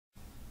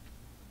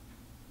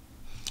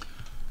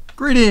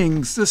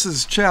Greetings, this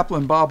is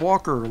Chaplain Bob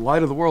Walker,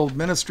 Light of the World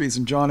Ministries.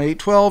 In John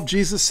 8:12,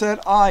 Jesus said,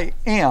 I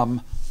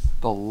am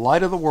the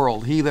light of the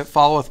world. He that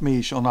followeth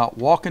me shall not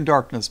walk in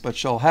darkness, but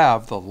shall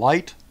have the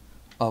light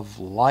of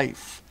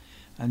life.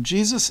 And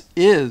Jesus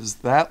is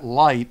that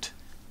light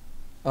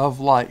of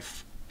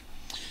life.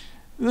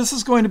 This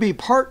is going to be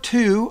part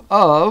 2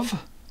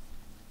 of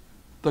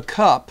the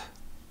cup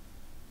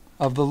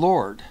of the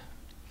Lord.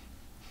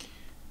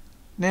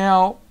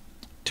 Now,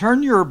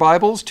 turn your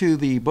Bibles to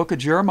the book of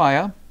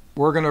Jeremiah.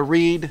 We're going to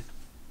read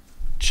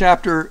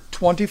chapter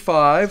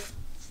 25,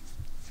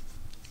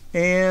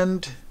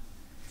 and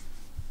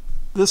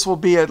this will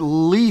be at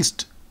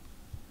least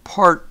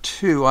part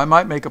 2. I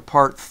might make a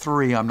part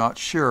 3, I'm not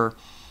sure.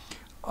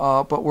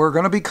 But we're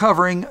going to be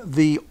covering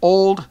the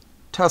Old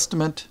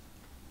Testament,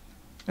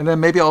 and then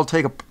maybe I'll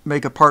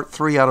make a part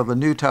 3 out of the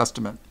New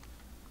Testament.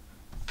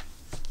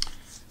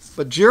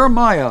 But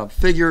Jeremiah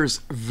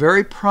figures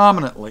very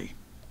prominently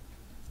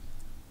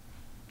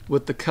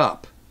with the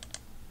cup.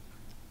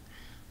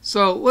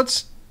 So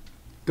let's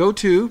go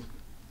to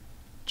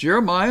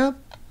Jeremiah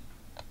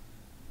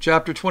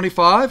chapter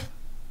 25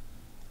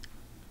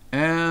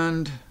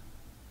 and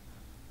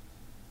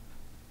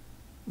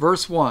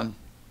verse 1.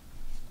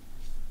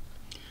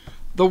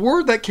 The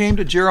word that came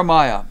to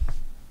Jeremiah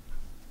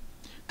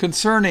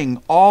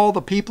concerning all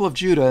the people of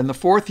Judah in the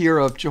 4th year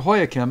of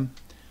Jehoiakim,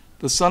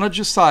 the son of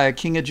Josiah,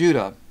 king of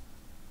Judah.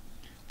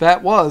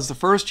 That was the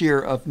 1st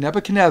year of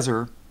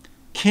Nebuchadnezzar,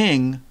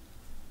 king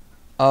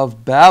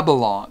of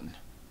Babylon.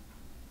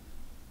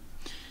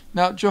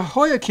 Now,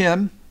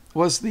 Jehoiakim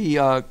was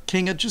the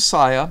king of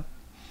Josiah,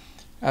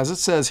 as it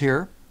says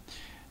here.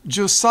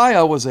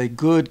 Josiah was a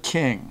good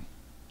king.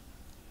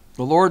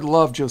 The Lord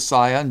loved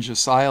Josiah, and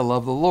Josiah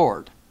loved the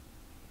Lord.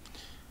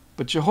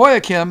 But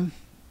Jehoiakim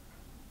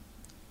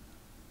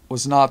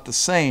was not the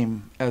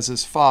same as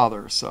his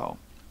father, so.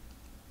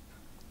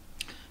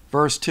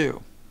 Verse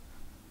 2.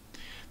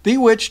 The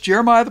which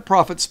Jeremiah the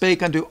prophet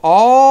spake unto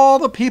all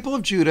the people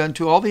of Judah and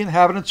to all the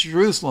inhabitants of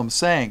Jerusalem,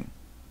 saying,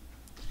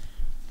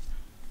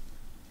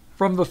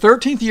 From the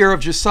 13th year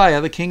of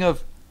Josiah, the king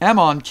of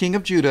Ammon, king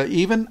of Judah,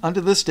 even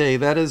unto this day,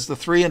 that is the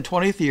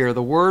 23rd year,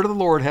 the word of the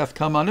Lord hath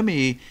come unto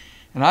me,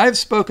 and I have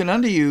spoken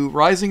unto you,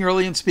 rising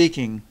early and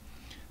speaking,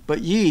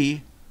 but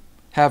ye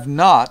have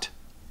not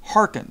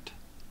hearkened.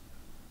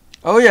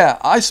 Oh yeah,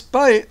 I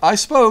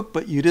spoke,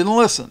 but you didn't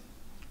listen.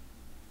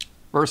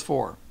 Verse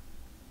 4.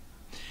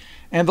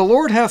 And the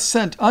Lord hath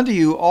sent unto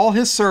you all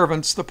his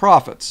servants the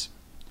prophets,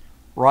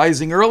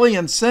 rising early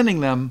and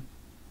sending them,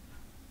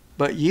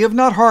 but ye have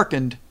not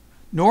hearkened,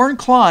 nor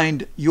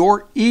inclined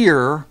your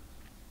ear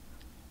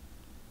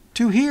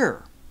to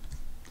hear.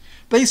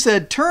 They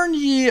said, Turn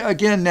ye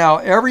again now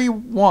every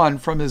one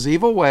from his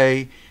evil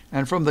way,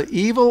 and from the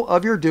evil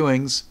of your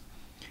doings,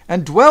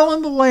 and dwell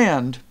in the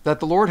land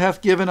that the Lord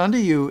hath given unto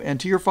you and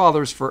to your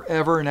fathers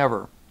forever and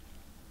ever.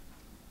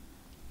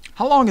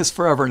 How long is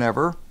forever and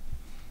ever?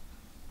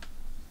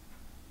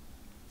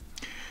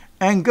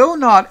 And go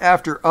not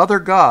after other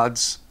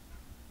gods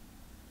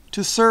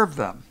to serve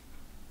them,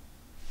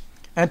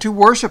 and to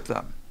worship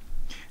them,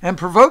 and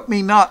provoke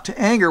me not to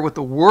anger with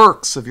the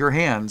works of your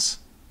hands,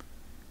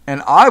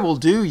 and I will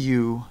do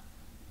you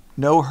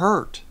no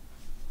hurt.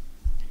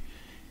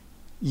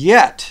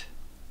 Yet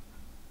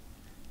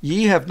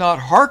ye have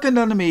not hearkened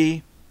unto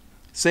me,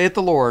 saith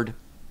the Lord,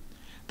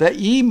 that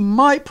ye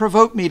might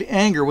provoke me to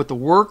anger with the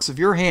works of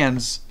your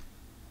hands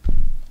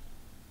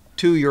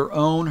to your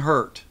own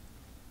hurt.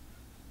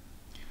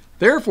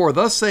 Therefore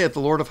thus saith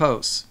the Lord of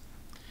hosts,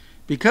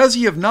 because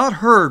ye have not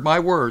heard my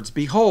words,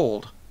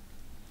 behold,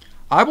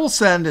 I will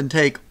send and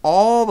take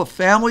all the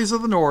families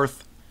of the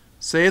north,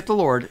 saith the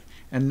Lord,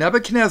 and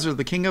Nebuchadnezzar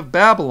the king of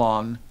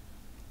Babylon,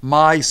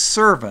 my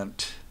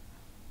servant.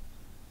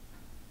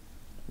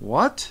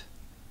 What?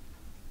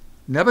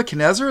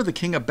 Nebuchadnezzar the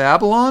king of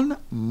Babylon,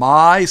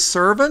 my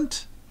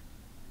servant?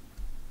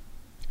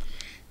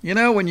 You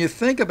know, when you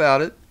think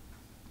about it,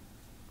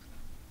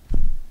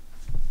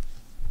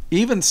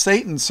 even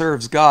Satan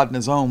serves God in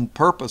his own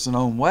purpose and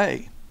own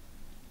way,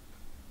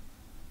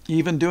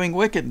 even doing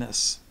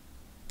wickedness.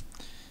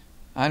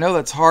 I know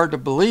that's hard to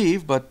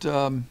believe, but,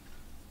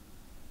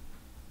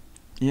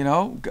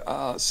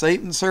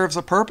 Satan serves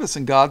a purpose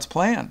in God's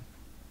plan.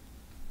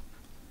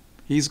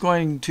 He's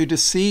going to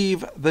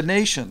deceive the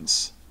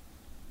nations.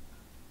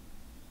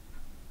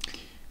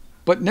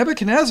 But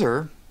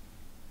Nebuchadnezzar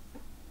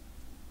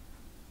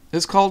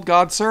is called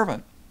God's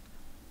servant.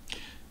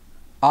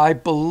 I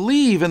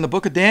believe in the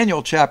book of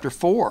Daniel chapter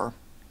 4,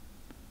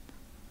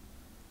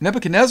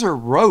 Nebuchadnezzar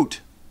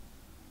wrote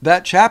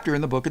that chapter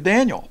in the book of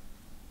Daniel.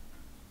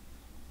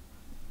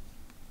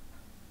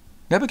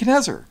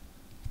 Nebuchadnezzar,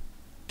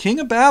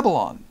 king of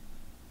Babylon.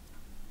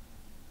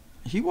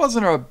 He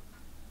wasn't a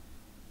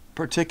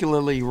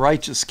particularly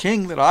righteous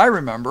king that I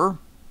remember.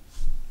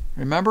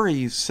 Remember,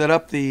 he set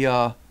up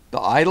the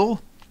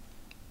idol,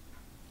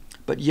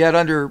 but yet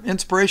under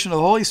inspiration of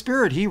the Holy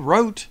Spirit, he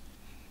wrote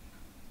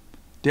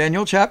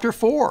Daniel chapter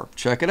 4.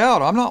 Check it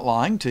out. I'm not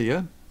lying to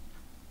you.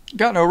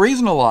 Got no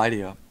reason to lie to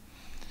you.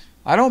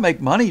 I don't make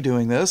money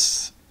doing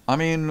this. I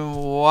mean,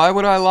 why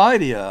would I lie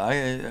to you?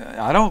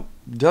 I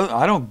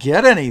don't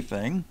get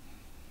anything.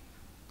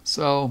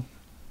 So,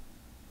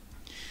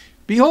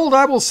 behold,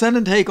 I will send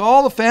and take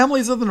all the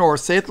families of the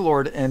north, saith the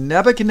Lord, and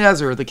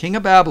Nebuchadnezzar, the king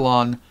of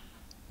Babylon,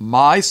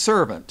 my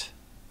servant,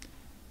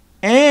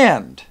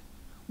 and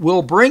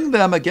will bring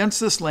them against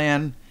this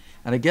land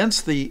and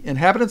against the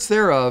inhabitants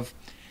thereof,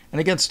 and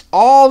against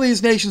all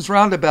these nations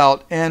round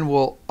about, and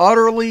will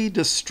utterly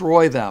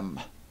destroy them,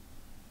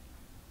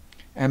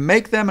 and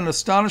make them an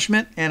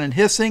astonishment and an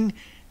hissing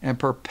and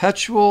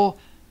perpetual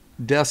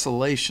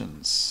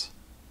desolations.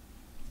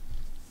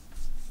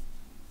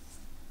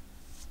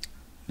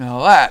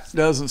 Now that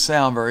doesn't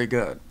sound very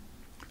good.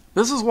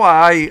 This is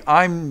why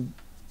I'm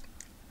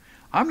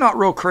not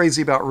real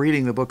crazy about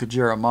reading the book of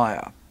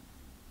Jeremiah.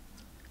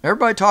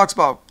 Everybody talks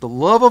about the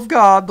love of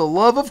God, the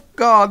love of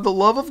God, the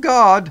love of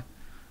God.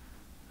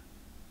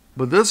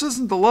 But this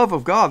isn't the love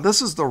of God.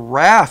 This is the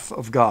wrath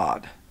of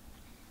God.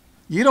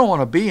 You don't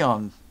want to be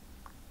on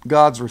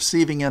God's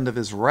receiving end of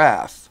his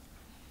wrath.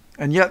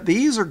 And yet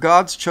these are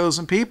God's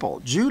chosen people,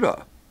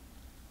 Judah.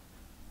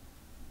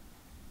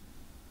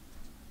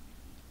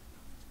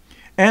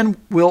 And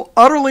will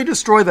utterly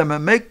destroy them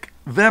and make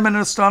them an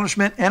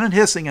astonishment and an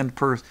hissing and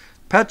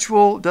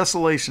perpetual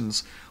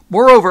desolations.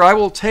 Moreover, I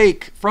will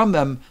take from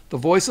them the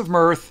voice of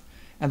mirth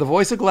and the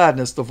voice of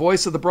gladness, the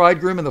voice of the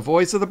bridegroom and the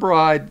voice of the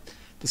bride,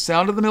 the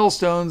sound of the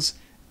millstones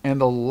and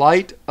the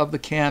light of the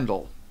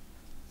candle.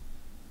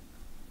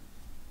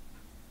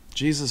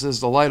 Jesus is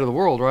the light of the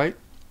world, right?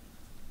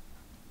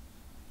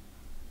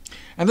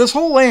 And this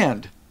whole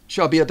land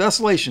shall be a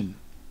desolation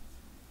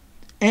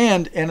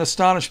and an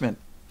astonishment.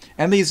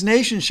 And these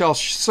nations shall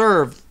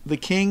serve the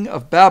king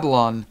of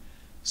Babylon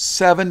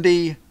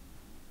 70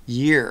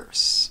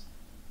 years.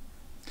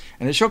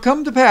 And it shall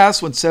come to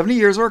pass, when 70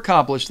 years are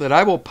accomplished, that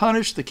I will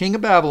punish the king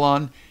of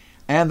Babylon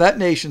and that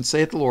nation,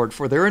 saith the Lord,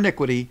 for their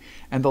iniquity,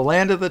 and the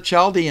land of the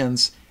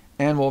Chaldeans,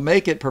 and will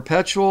make it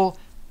perpetual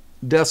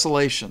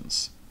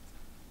desolations.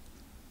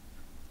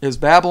 Is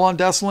Babylon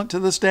desolate to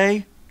this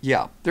day?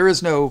 Yeah, there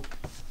is no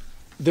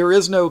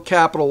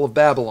capital of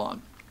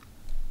Babylon.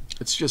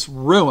 It's just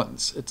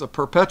ruins. It's a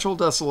perpetual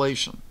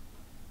desolation.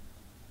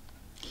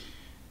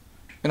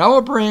 And I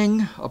will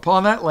bring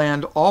upon that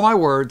land all my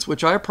words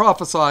which I have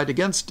prophesied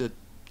against it.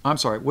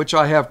 Which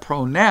I have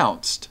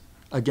pronounced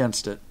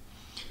against it.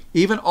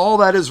 Even all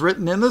that is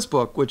written in this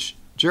book, which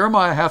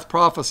Jeremiah hath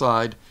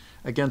prophesied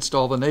against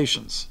all the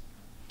nations.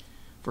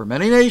 For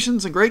many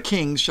nations and great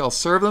kings shall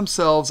serve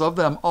themselves of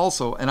them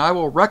also, and I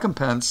will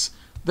recompense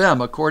them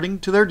according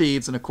to their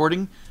deeds and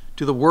according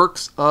to the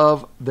works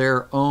of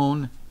their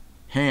own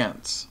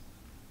hands.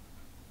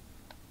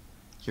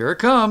 Here it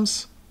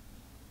comes.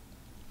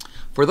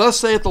 For thus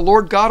saith the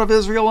Lord God of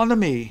Israel unto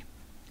me,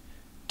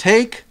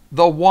 take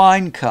the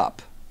wine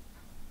cup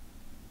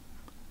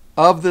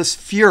of this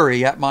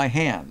fury at my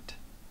hand.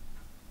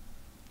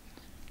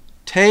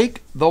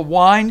 Take the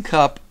wine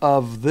cup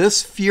of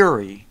this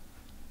fury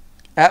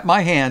at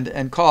my hand,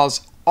 and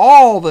cause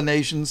all the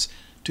nations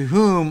to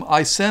whom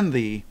I send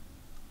thee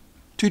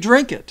to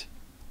drink it.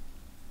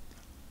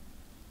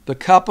 The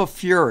cup of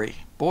fury.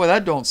 Boy,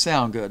 that don't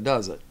sound good,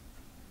 does it?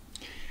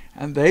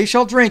 And they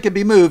shall drink and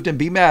be moved and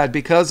be mad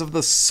because of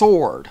the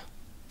sword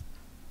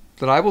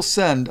that I will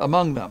send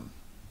among them.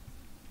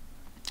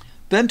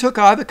 Then took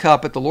I the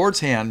cup at the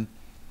Lord's hand,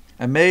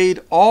 and made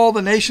all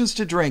the nations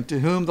to drink to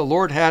whom the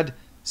Lord had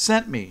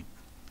sent me,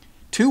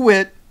 to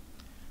wit,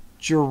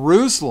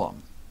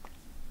 Jerusalem,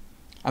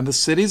 and the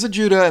cities of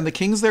Judah, and the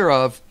kings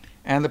thereof,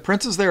 and the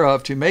princes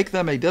thereof, to make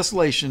them a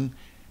desolation,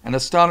 and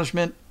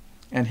astonishment,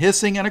 and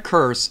hissing, and a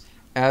curse,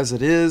 as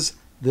it is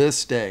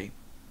this day.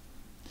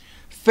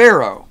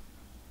 Pharaoh,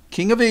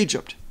 king of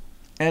Egypt,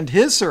 and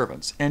his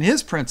servants, and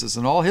his princes,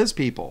 and all his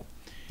people,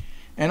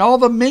 and all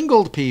the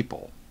mingled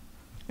people,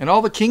 and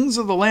all the kings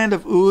of the land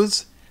of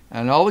Uz,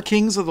 and all the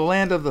kings of the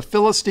land of the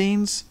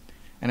Philistines,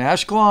 and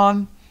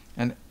Ashkelon,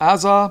 and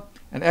Azah,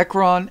 and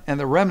Ekron, and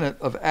the remnant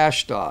of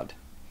Ashdod,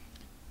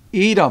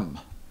 Edom,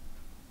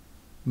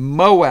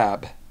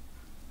 Moab,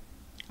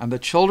 and the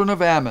children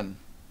of Ammon,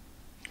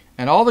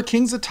 and all the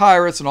kings of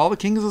Tyrus, and all the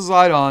kings of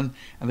Zidon,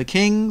 and the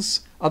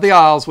kings of the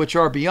isles which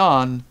are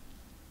beyond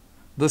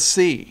the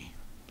sea,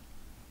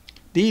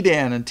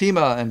 Dedan, and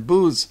Tema, and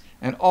Buz,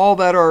 and all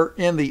that are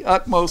in the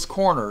utmost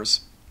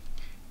corners,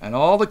 and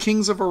all the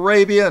kings of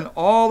Arabia, and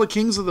all the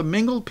kings of the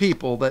mingled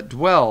people that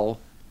dwell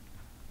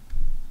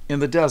in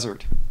the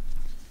desert,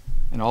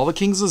 and all the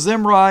kings of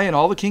Zimri, and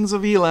all the kings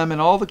of Elam, and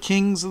all the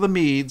kings of the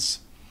Medes,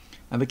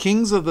 and the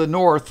kings of the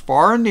north,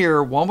 far and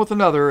near, one with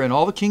another, and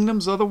all the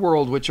kingdoms of the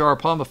world which are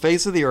upon the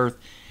face of the earth,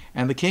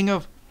 and the king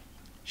of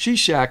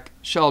Sheshach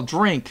shall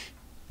drink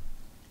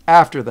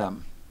after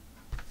them.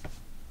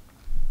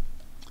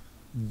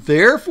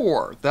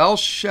 Therefore thou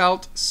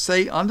shalt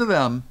say unto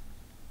them,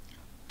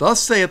 Thus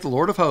saith the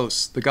Lord of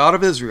hosts, the God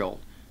of Israel,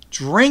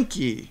 drink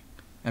ye,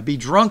 and be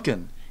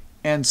drunken,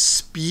 and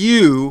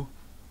spew,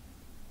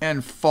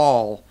 and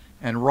fall,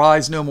 and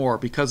rise no more,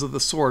 because of the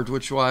sword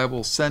which I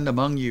will send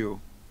among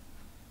you.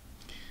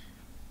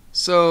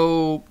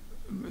 So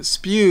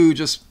spew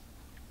just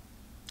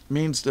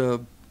means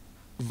to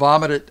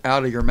vomit it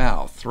out of your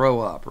mouth, throw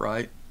up,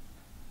 right?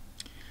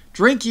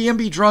 Drink ye and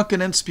be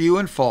drunken, and spew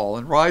and fall,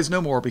 and rise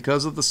no more,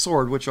 because of the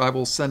sword which I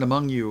will send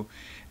among you.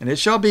 And it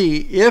shall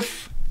be,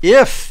 if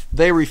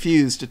they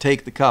refuse to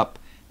take the cup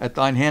at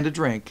thine hand to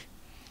drink,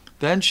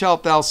 then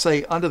shalt thou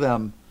say unto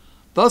them,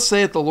 Thus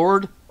saith the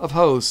Lord of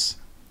hosts,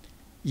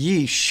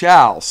 ye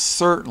shall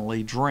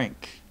certainly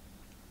drink.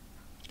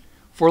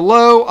 For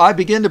lo, I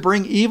begin to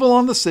bring evil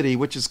on the city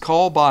which is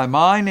called by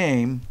my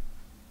name,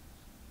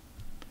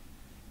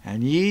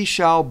 and ye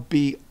shall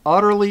be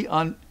utterly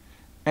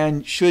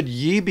and should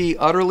ye be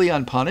utterly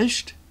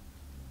unpunished?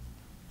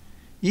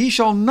 Ye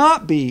shall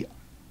not be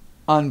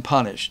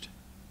unpunished.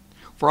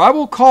 For I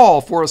will call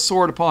for a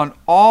sword upon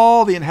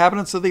all the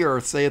inhabitants of the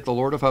earth, saith the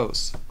Lord of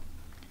hosts.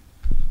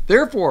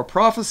 Therefore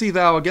prophesy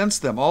thou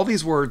against them all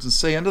these words, and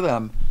say unto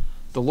them,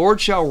 The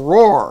Lord shall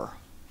roar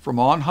from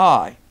on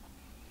high,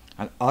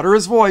 and utter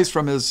his voice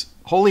from his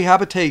holy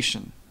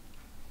habitation.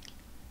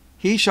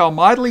 He shall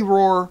mightily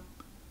roar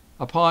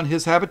upon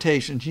his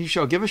habitation. He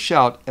shall give a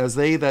shout as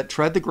they that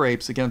tread the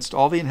grapes against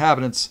all the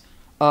inhabitants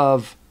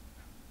of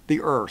the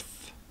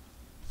earth.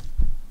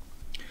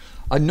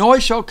 A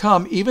noise shall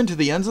come even to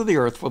the ends of the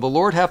earth, for the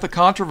Lord hath a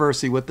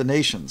controversy with the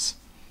nations.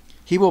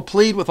 He will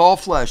plead with all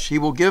flesh. He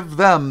will give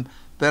them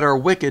that are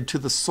wicked to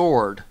the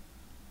sword,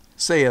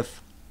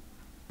 saith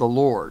the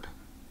Lord.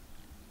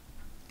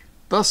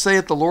 Thus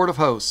saith the Lord of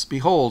hosts,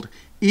 Behold,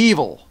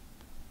 evil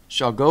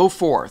shall go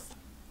forth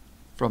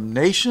from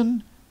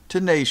nation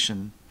to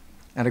nation,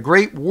 and a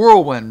great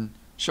whirlwind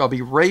shall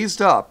be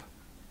raised up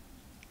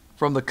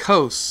from the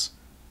coasts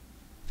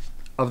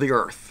of the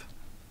earth.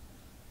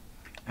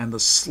 And the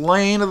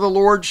slain of the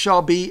Lord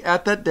shall be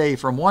at that day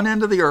from one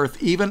end of the earth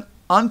even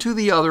unto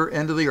the other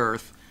end of the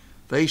earth.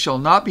 They shall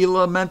not be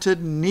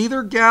lamented,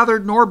 neither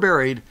gathered nor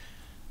buried.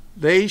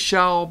 They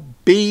shall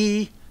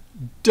be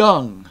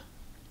dung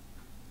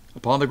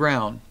upon the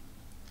ground.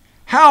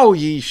 Howl,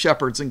 ye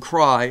shepherds, and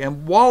cry,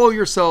 and wallow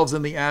yourselves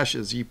in the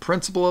ashes, ye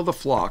principal of the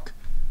flock.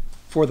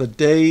 For the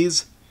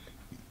days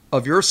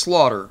of your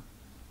slaughter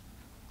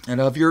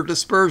and of your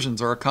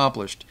dispersions are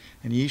accomplished,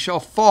 and ye shall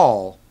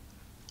fall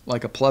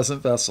like a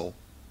pleasant vessel.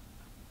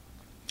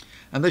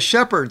 And the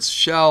shepherds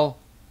shall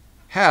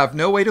have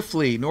no way to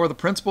flee, nor the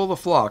principal of the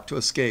flock to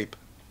escape.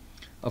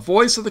 A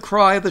voice of the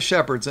cry of the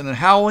shepherds and a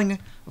howling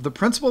of the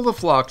principal of the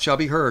flock shall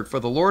be heard, for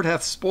the Lord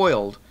hath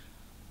spoiled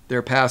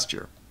their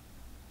pasture.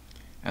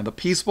 And the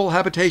peaceable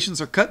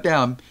habitations are cut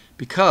down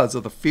because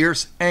of the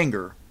fierce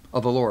anger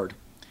of the Lord.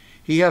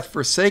 He hath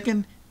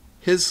forsaken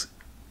his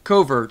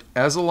covert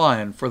as a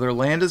lion, for their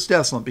land is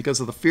desolate because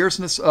of the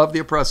fierceness of the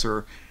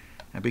oppressor,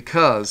 and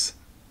because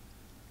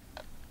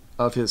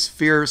of his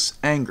fierce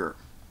anger.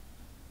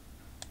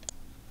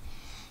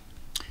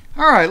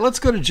 All right, let's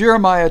go to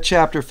Jeremiah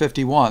chapter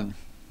 51.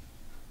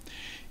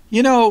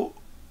 You know,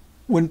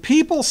 when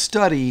people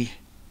study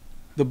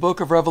the book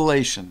of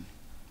Revelation,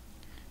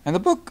 and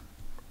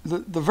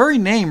the very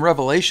name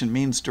Revelation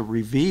means to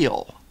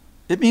reveal.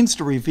 It means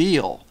to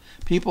reveal.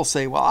 People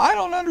say, well, I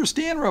don't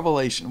understand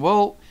Revelation.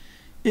 Well,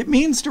 it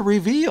means to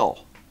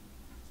reveal.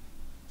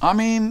 I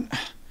mean,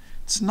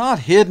 it's not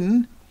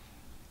hidden.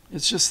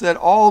 It's just that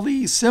all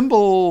the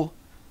symbolism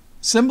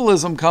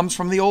comes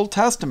from the Old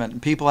Testament,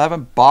 and people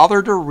haven't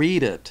bothered to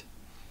read it.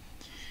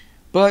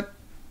 But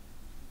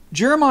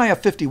Jeremiah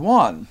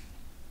 51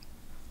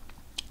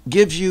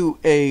 gives you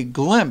a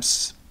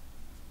glimpse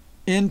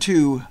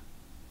into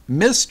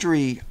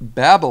Mystery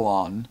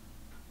Babylon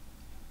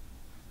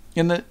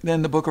in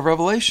the book of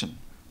Revelation.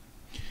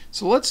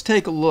 So let's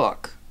take a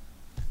look.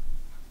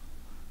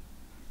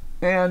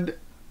 And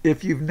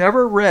if you've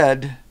never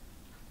read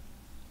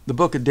the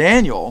book of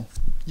Daniel,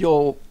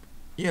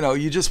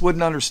 you just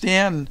wouldn't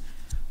understand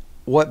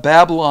what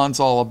Babylon's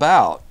all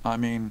about. I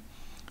mean,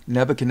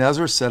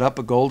 Nebuchadnezzar set up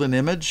a golden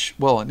image,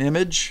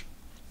 an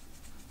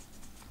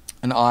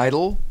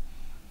idol,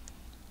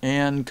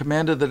 and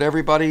commanded that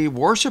everybody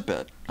worship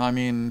it. I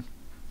mean,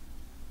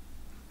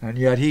 and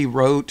yet he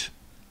was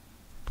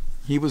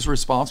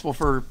responsible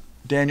for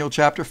Daniel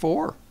chapter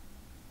 4.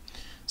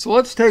 So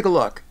let's take a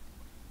look.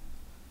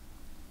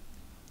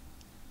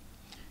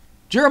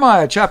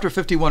 Jeremiah chapter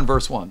 51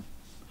 verse 1.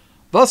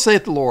 Thus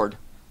saith the Lord,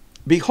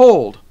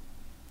 Behold,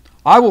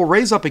 I will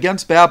raise up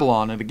against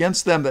Babylon and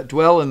against them that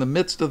dwell in the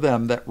midst of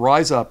them that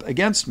rise up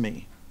against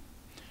me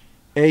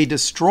a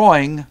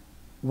destroying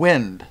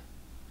wind.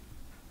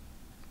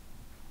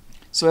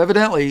 So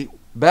evidently,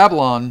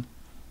 Babylon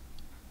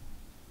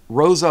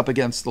rose up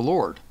against the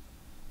Lord.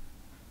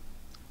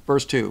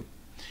 Verse 2.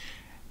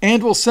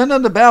 And will send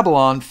unto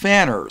Babylon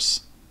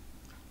fanners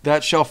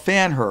that shall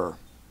fan her,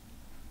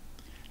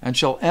 and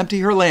shall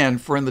empty her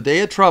land, for in the day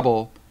of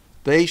trouble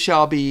they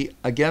shall be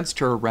against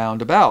her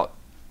round about.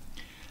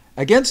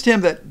 Against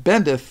him that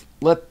bendeth,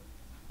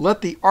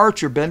 let the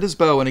archer bend his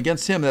bow, and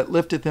against him that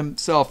lifteth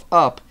himself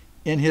up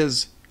in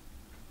his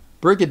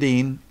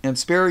brigandine, and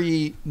spare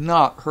ye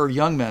not her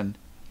young men.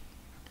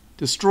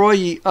 Destroy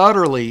ye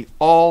utterly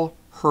all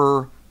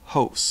her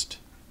host.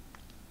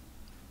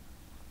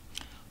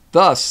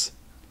 Thus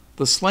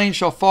the slain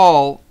shall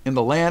fall in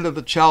the land of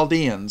the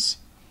Chaldeans,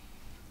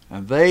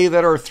 and they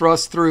that are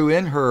thrust through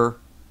in her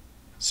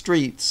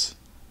streets.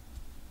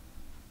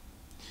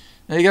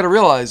 Now you got to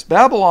realize,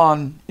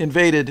 Babylon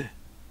invaded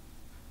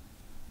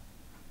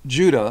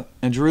Judah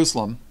and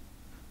Jerusalem,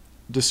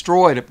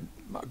 destroyed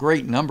a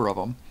great number of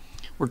them.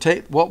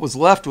 What was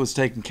left was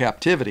taken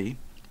captivity.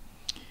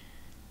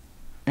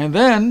 And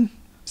then,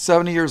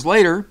 70 years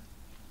later,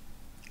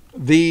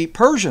 the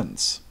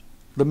Persians,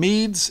 the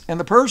Medes and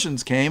the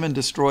Persians came and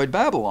destroyed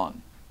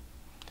Babylon.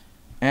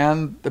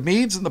 And the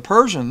Medes and the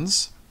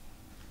Persians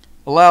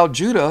allowed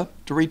Judah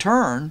to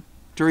return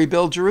to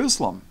rebuild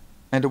Jerusalem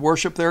and to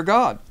worship their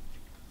God.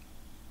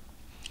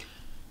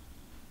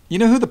 You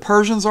know who the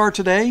Persians are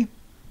today?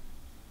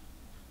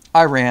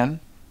 Iran.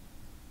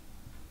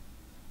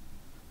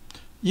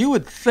 You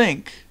would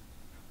think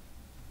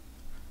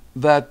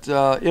that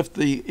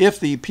if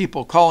the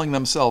people calling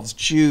themselves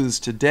Jews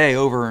today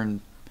over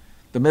in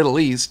the Middle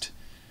East,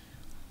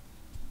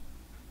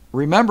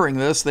 remembering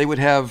this, they would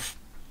have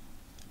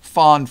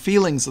fond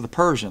feelings of the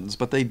Persians,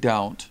 but they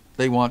don't.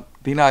 They want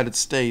the United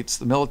States,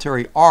 the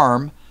military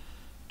arm,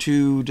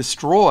 to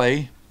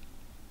destroy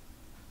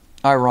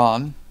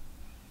Iran.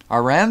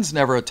 Iran's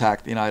never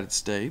attacked the United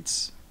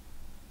States.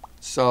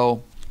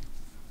 So,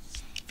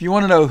 if you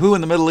want to know who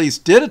in the Middle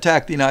East did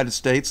attack the United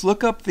States,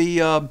 look up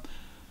the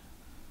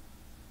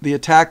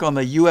attack on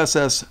the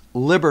USS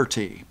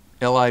Liberty,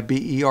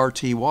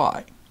 Liberty,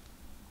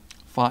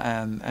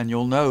 and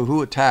you'll know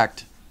who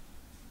attacked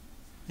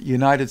the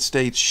United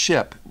States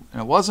ship.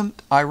 And it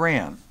wasn't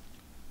Iran.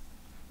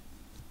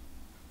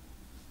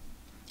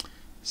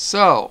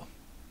 So,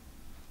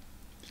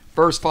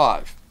 verse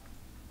 5.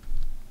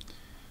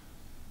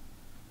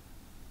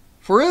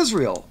 For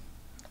Israel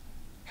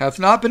hath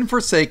not been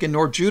forsaken,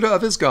 nor Judah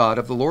of his God,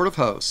 of the Lord of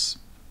hosts,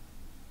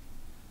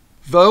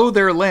 though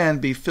their land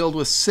be filled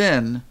with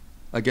sin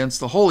against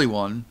the Holy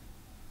One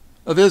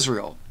of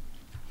Israel.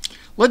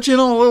 Let you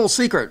know a little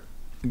secret.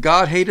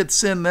 God hated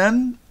sin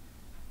then,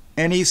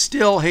 and he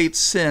still hates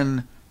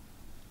sin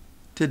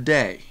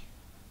today.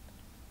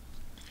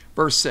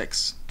 Verse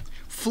 6.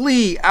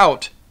 Flee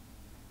out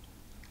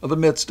of the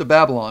midst of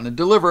Babylon, and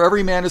deliver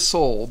every man his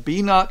soul.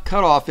 Be not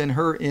cut off in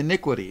her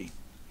iniquity.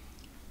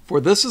 For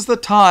this is the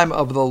time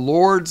of the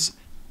Lord's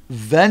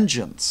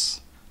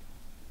vengeance.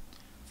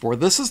 For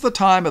this is the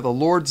time of the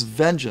Lord's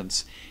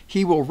vengeance.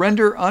 He will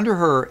render unto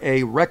her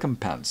a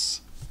recompense.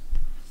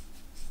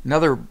 In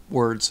other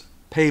words,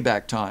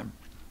 payback time.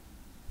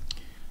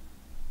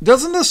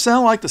 Doesn't this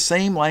sound like the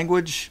same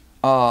language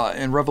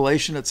in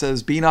Revelation? It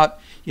says, be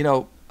not,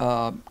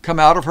 come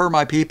out of her,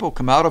 my people,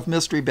 come out of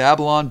mystery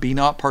Babylon, be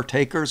not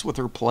partakers with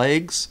her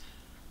plagues.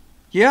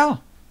 Yeah.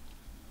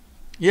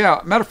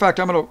 Matter of fact,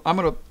 I'm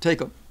gonna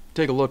take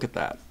a look at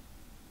that.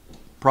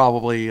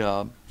 Probably.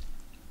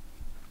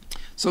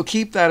 So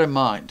keep that in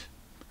mind.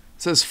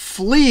 It says,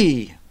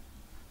 flee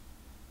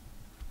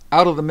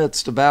out of the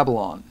midst of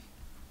Babylon,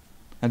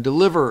 and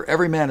deliver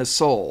every man his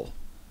soul.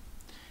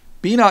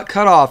 Be not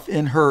cut off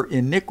in her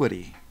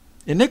iniquity.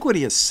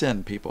 Iniquity is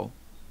sin, people.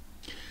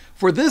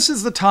 For this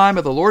is the time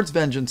of the Lord's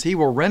vengeance. He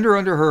will render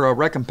unto her a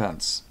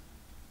recompense.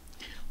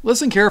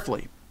 Listen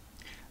carefully.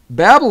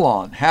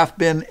 Babylon hath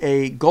been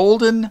a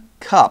golden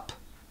cup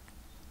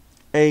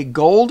in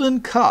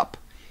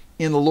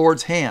the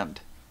Lord's hand,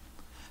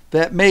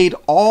 that made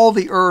all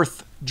the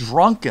earth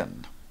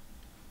drunken.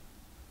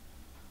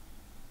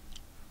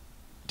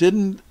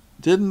 Didn't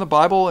the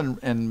Bible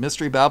and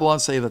Mystery Babylon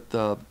say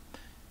that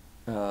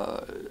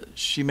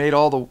she made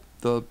all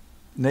the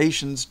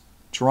nations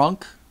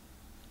drunk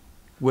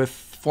with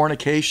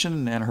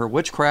fornication and her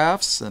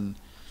witchcrafts? And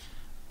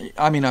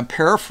I'm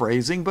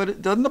paraphrasing,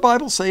 but doesn't the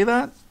Bible say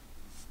that?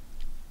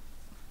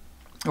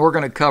 We're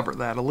going to cover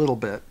that a little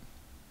bit.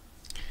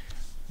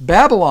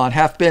 Babylon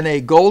hath been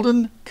a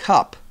golden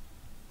cup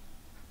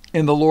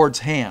in the Lord's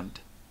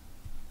hand,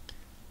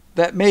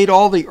 that made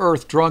all the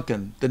earth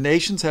drunken. The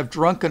nations have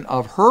drunken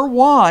of her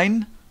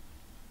wine.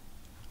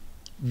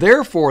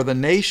 Therefore the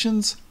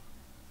nations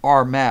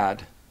are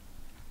mad.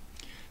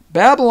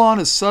 Babylon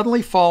is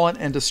suddenly fallen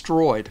and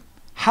destroyed.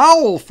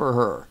 Howl for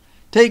her.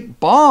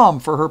 Take balm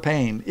for her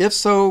pain. If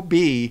so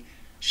be,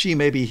 she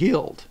may be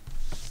healed.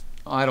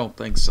 I don't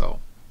think so.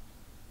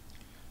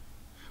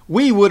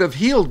 We would have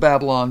healed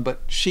Babylon, but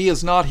she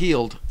is not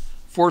healed.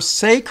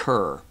 Forsake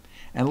her,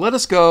 and let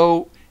us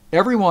go,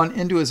 every one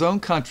into his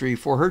own country,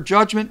 for her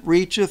judgment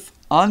reacheth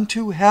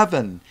unto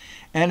heaven,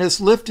 and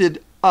is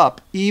lifted up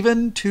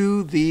even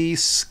to the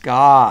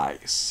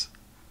skies.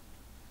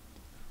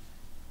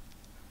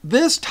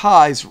 This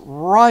ties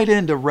right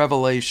into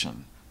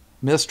Revelation,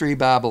 Mystery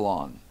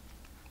Babylon.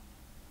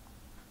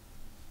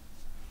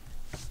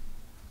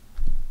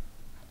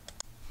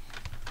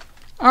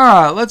 All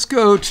right, let's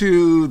go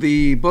to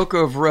the book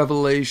of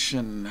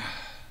Revelation,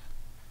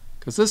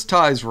 because this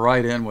ties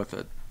right in with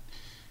it.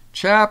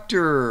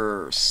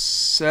 Chapter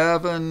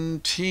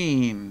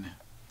 17,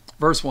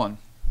 verse 1.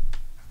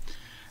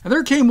 And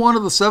there came one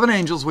of the seven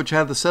angels which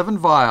had the seven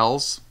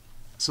vials.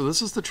 So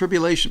this is the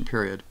tribulation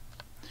period.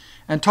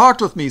 and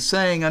talked with me,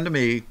 saying unto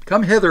me,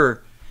 Come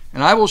hither,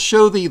 and I will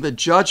show thee the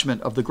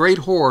judgment of the great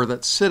whore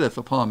that sitteth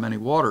upon many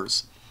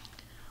waters,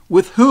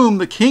 with whom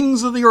the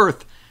kings of the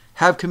earth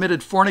have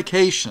committed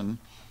fornication,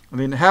 and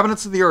the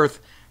inhabitants of the earth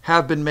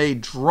have been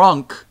made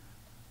drunk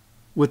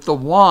with the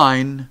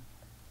wine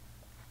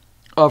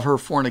of her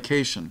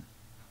fornication.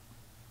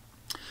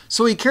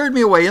 So he carried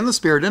me away in the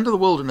spirit into the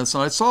wilderness,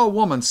 and I saw a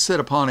woman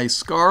sit upon a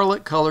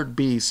scarlet-colored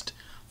beast,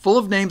 full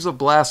of names of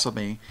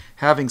blasphemy,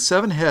 having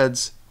 7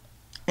 heads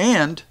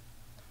and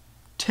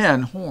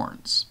 10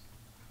 horns.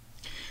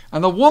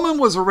 And the woman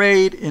was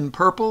arrayed in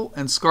purple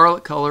and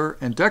scarlet color,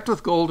 and decked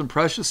with gold and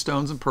precious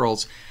stones and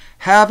pearls,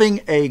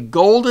 having a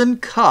golden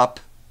cup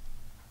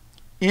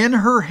in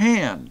her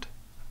hand.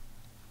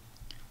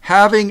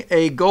 Having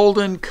a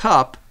golden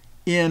cup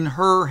in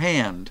her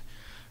hand.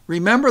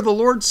 Remember, the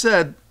Lord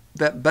said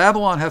that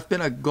Babylon hath been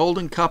a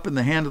golden cup in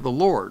the hand of the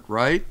Lord,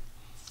 right?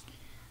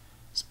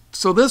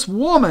 So this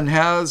woman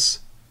has,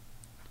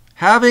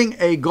 having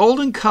a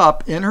golden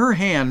cup in her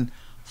hand,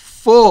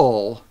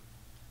 full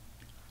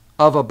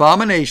of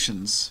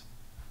abominations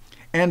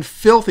and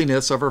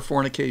filthiness of her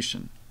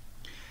fornication.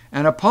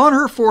 And upon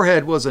her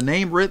forehead was a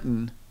name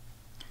written,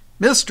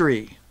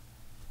 Mystery,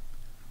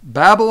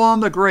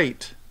 Babylon the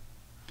Great,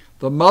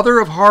 the mother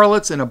of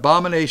harlots and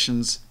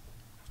abominations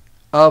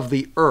of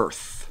the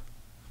earth.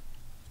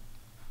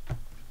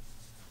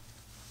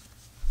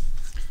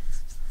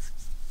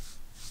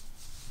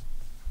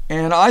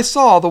 And I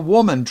saw the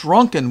woman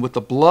drunken with the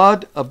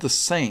blood of the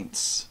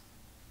saints,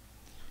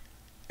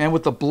 and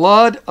with the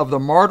blood of the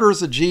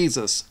martyrs of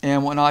Jesus.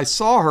 And when I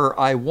saw her,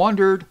 I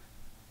wondered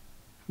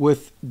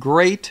with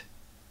great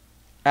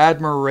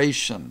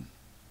admiration.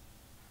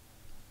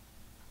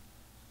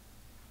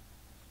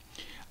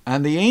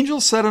 And the angel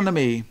said unto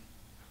me,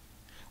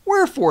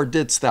 Wherefore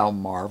didst thou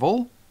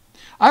marvel?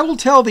 I will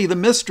tell thee the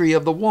mystery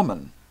of the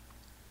woman,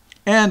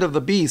 and of the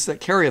beast that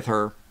carrieth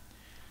her,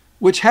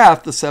 which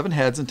hath the 7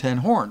 heads and 10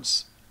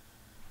 horns.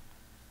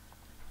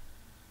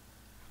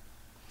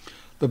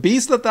 The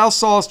beast that thou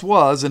sawest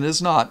was, and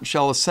is not, and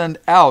shall ascend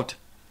out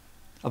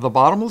of the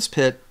bottomless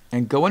pit,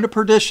 and go into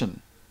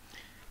perdition.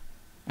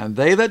 And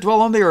they that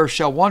dwell on the earth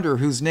shall wonder,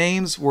 whose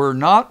names were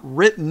not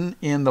written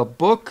in the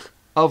book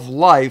of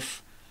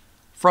life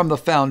from the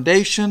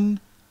foundation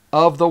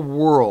of the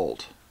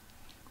world,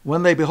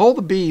 when they behold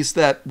the beast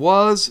that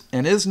was,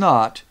 and is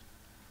not,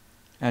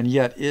 and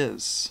yet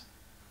is.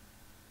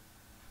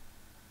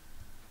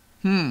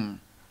 And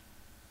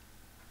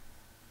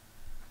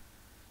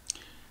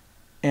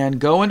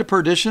go into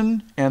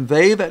perdition, and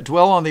they that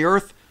dwell on the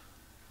earth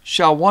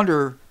shall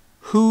wonder,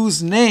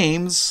 whose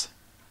names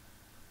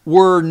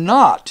were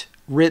not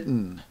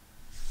written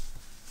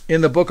in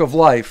the book of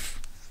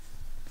life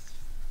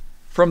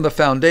from the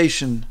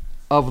foundation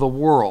of the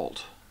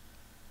world.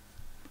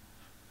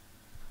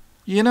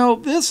 You know,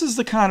 this is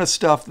the kind of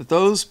stuff that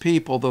those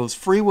people, those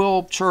free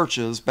will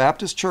churches,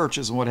 Baptist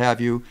churches and what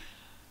have you,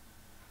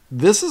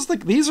 these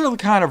are the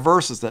kind of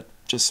verses that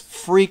just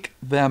freak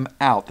them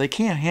out. They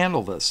can't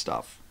handle this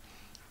stuff.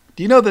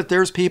 Do you know that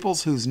there's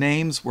peoples whose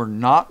names were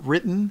not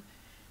written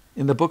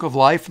in the book of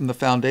life from the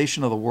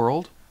foundation of the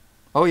world?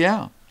 Oh,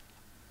 yeah.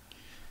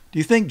 Do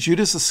you think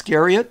Judas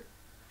Iscariot,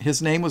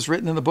 his name was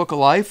written in the book of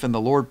life and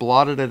the Lord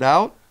blotted it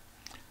out?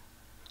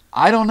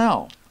 I don't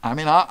know. I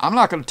mean, I'm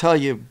not going to tell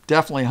you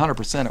definitely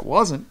 100% it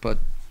wasn't, but,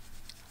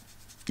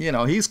 you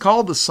know, he's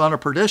called the son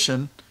of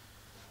perdition.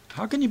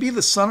 How can you be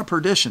the son of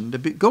perdition?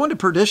 Go into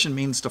perdition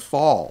means to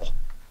fall.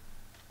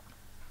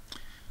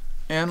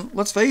 And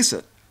let's face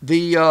it,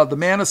 the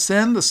man of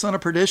sin, the son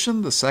of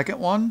perdition, the second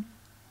one,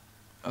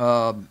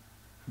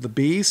 the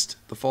beast,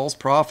 the false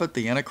prophet,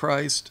 the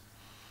Antichrist,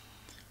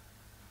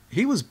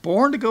 he was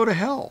born to go to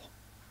hell.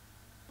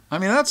 I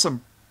mean, that's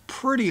some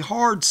pretty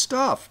hard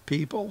stuff,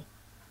 people.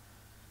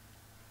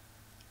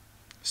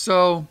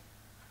 So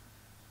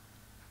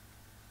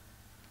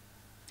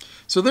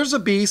there's a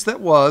beast that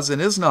was and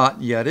is not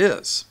and yet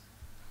is.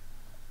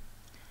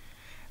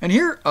 And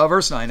here,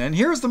 verse 9, and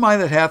here is the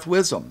mind that hath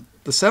wisdom.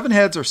 The 7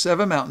 heads are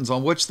 7 mountains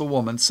on which the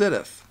woman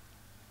sitteth.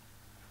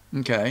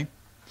 Okay.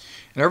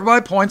 And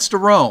everybody points to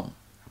Rome.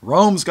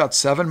 Rome's got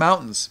 7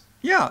 mountains.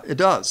 Yeah, it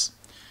does.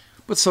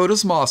 But so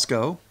does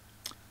Moscow.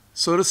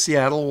 So does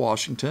Seattle,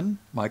 Washington,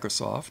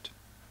 Microsoft.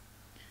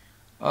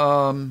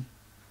 From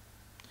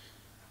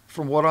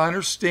what I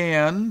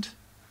understand,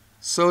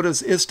 so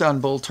does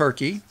Istanbul,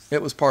 Turkey.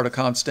 It was part of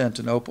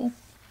Constantinople.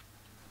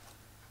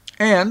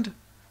 And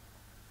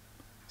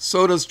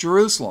so does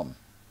Jerusalem.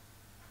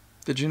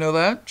 Did you know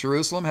that?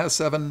 Jerusalem has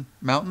 7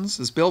 mountains,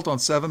 is built on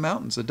 7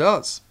 mountains. It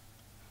does.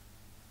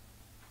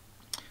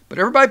 But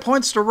everybody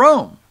points to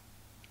Rome.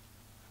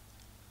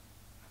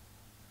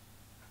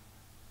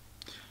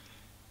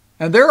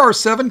 And there are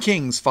 7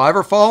 kings, 5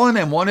 are fallen,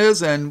 and 1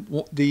 is,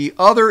 and the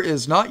other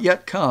is not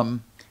yet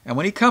come. And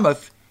when he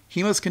cometh,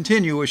 he must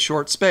continue a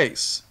short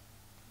space.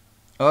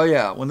 Oh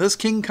yeah, when this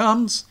king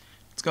comes,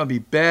 it's going to be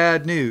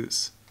bad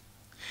news.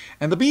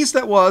 And the beast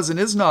that was and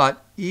is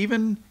not,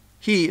 even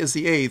he is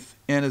the 8th,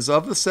 and is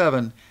of the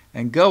 7,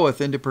 and goeth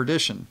into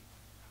perdition.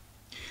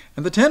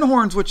 And the 10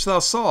 horns which thou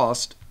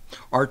sawest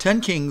are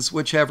 10 kings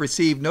which have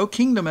received no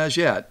kingdom as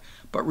yet,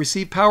 but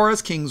receive power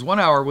as kings 1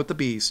 hour with the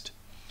beast.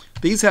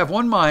 These have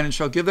one mind, and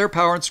shall give their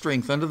power and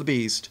strength unto the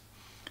beast.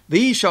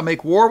 These shall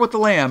make war with the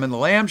Lamb, and the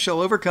Lamb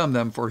shall overcome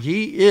them, for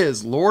he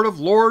is Lord of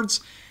lords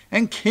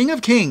and King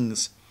of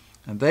kings.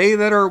 And they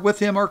that are with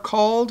him are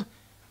called,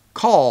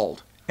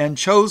 and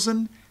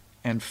chosen,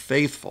 and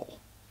faithful.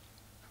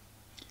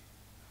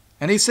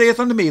 And he saith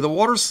unto me, the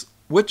waters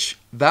which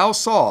thou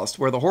sawest,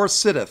 where the horse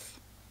sitteth,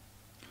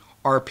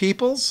 are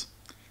peoples,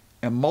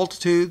 and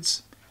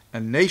multitudes,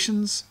 and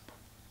nations,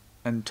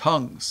 and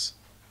tongues.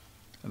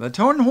 And the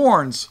 10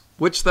 horns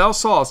which thou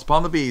sawest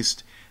upon the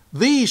beast,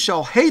 these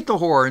shall hate the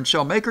whore, and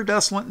shall make her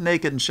desolate and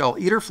naked, and shall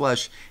eat her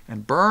flesh,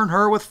 and burn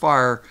her with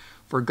fire.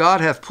 For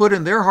God hath put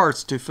in their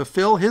hearts to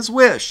fulfill his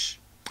wish.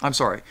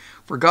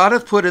 For God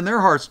hath put in their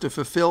hearts to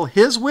fulfill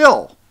his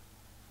will,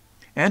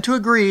 and to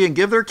agree and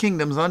give their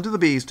kingdoms unto the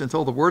beast,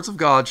 until the words of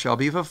God shall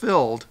be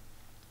fulfilled.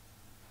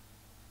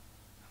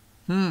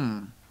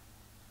 And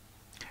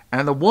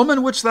the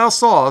woman which thou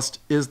sawest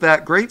is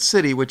that great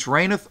city which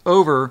reigneth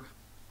over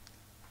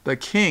the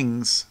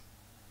kings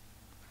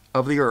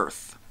of the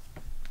earth.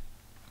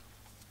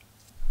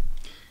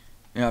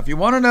 Now, if you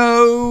want to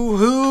know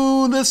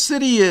who this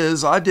city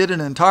is, I did an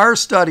entire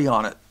study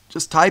on it.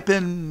 Just type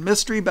in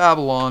Mystery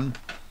Babylon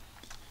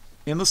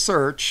in the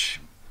search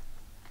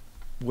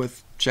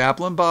with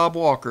Chaplain Bob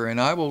Walker,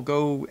 and I will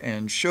go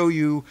and show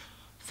you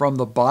from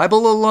the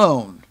Bible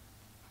alone.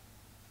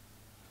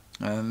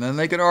 And then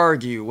they could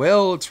argue,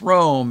 well, it's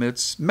Rome,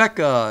 it's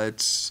Mecca,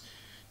 it's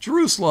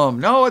Jerusalem.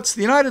 No, it's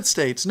the United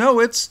States. No,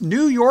 it's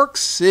New York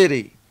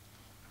City.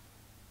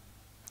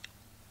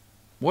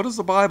 What does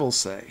the Bible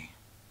say?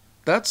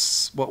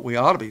 That's what we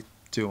ought to be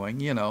doing,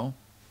 you know.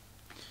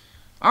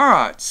 All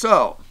right,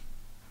 so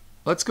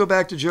let's go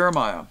back to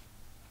Jeremiah.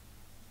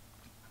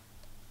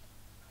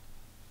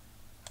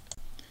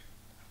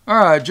 All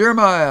right,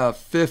 Jeremiah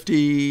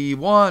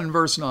 51,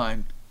 verse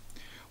 9.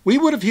 We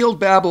would have healed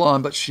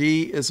Babylon, but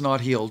she is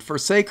not healed.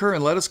 Forsake her,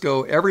 and let us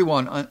go, every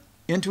one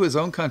into his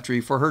own country,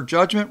 for her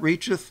judgment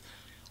reacheth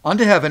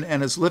unto heaven,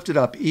 and is lifted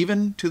up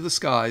even to the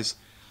skies.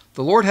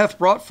 The Lord hath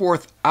brought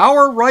forth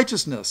our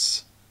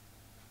righteousness.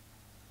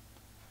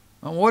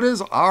 And what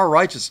is our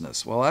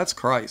righteousness? Well, that's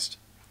Christ.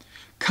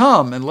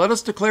 Come, and let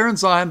us declare in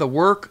Zion the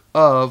work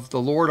of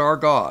the Lord our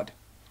God.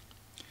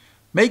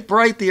 Make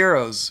bright the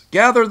arrows,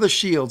 gather the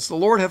shields. The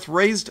Lord hath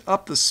raised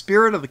up the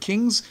spirit of the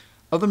kings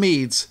of the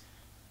Medes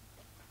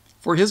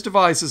for his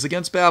devices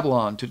against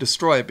Babylon, to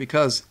destroy it,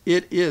 because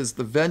it is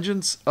the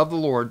vengeance of the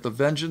Lord, the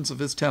vengeance of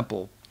his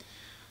temple.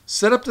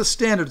 Set up the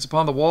standards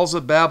upon the walls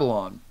of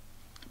Babylon.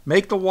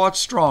 Make the watch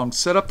strong.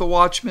 Set up the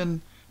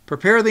watchmen.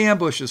 Prepare the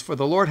ambushes, for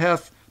the Lord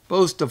hath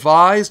both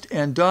devised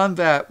and done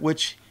that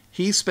which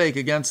he spake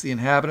against the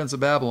inhabitants of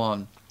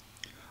Babylon.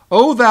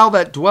 O thou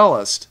that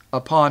dwellest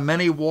upon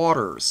many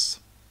waters.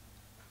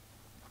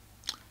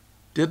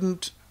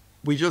 Didn't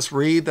we just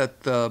read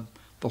that the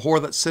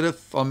whore that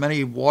sitteth on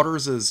many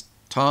waters is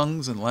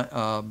tongues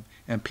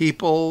and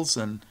peoples,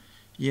 and,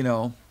 you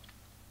know,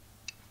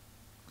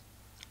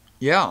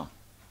 yeah.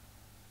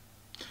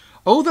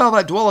 O thou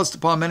that dwellest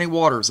upon many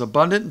waters,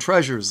 abundant in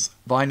treasures,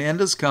 thine end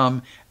is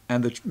come,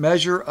 and the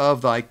measure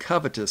of thy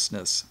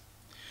covetousness.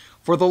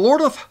 For the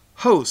Lord of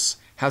hosts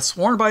hath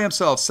sworn by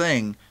himself,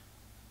 saying,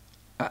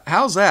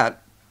 how's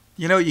that?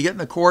 You know, you get in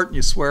the court and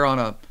you swear on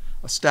a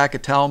stack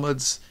of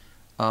Talmuds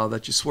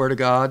that you swear to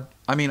God.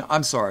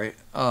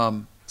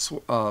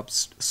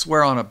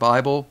 Swear on a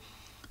Bible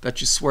that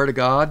you swear to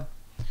God.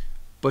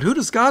 But who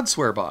does God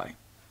swear by?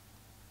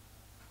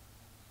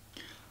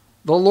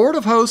 The Lord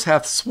of hosts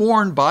hath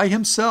sworn by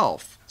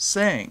himself,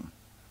 saying,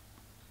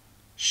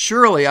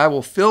 surely I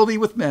will fill thee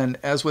with men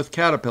as with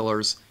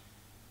caterpillars,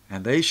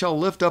 and they shall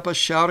lift up a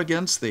shout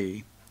against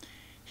thee.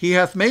 He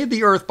hath made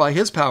the earth by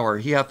his power.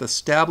 He hath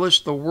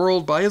established the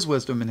world by his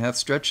wisdom, and hath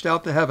stretched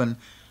out the heaven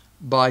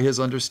by his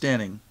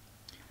understanding.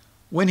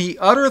 When he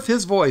uttereth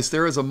his voice,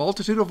 there is a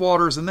multitude of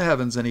waters in the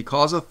heavens, and he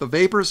causeth the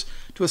vapors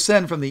to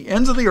ascend from the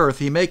ends of the earth.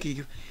 He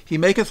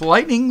maketh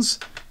lightnings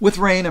with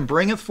rain, and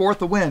bringeth forth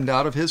the wind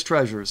out of his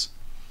treasures.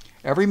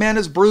 Every man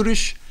is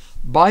brutish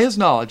by his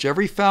knowledge.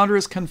 Every founder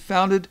is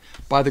confounded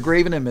by the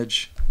graven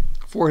image.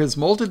 For his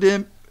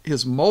molten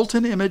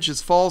image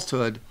is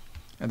falsehood,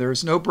 and there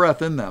is no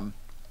breath in them.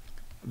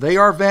 They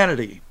are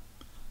vanity,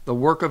 the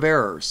work of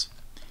errors.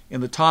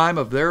 In the time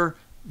of their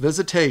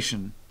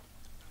visitation,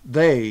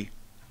 they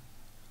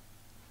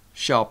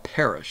shall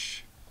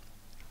perish.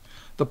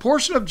 The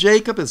portion of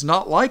Jacob is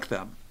not like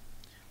them,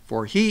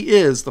 for he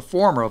is the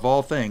former of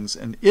all things,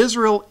 and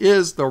Israel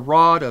is the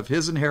rod of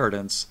his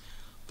inheritance.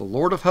 The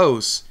Lord of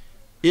hosts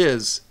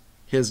is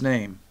his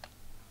name.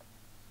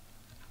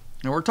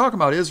 Now we're talking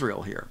about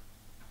Israel here.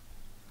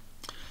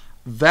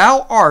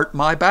 Thou art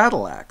my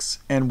battle axe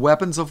and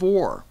weapons of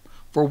war.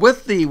 For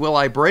with thee will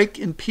I break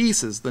in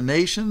pieces the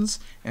nations,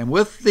 and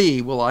with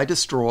thee will I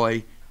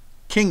destroy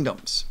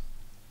kingdoms.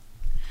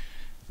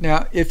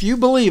 Now, if you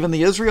believe in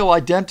the Israel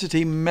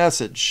identity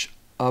message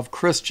of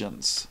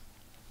Christians,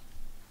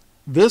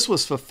 this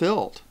was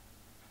fulfilled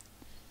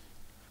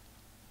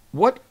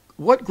what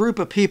group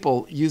of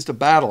people used a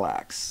battle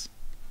axe?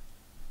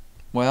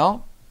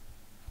 Well,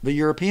 the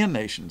European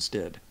nations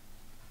did.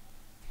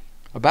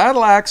 A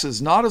battle axe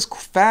is not as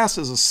fast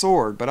as a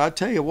sword, but I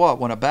tell you what,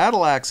 when a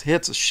battle axe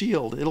hits a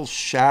shield, it'll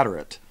shatter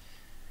it.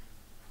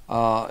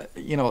 A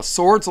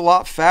sword's a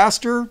lot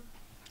faster,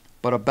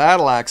 but a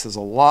battle axe is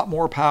a lot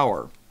more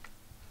power.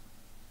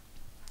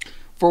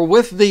 For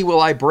with thee will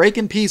I break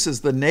in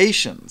pieces the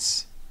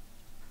nations,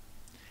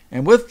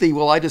 and with thee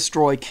will I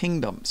destroy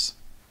kingdoms.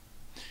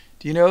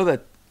 Do you know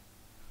that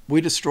we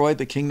destroyed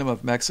the kingdom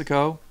of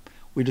Mexico?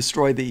 We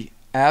destroyed the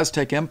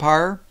Aztec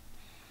Empire.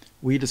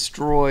 We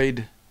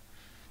destroyed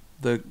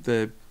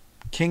the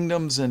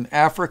kingdoms in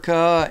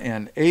Africa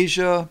and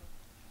Asia.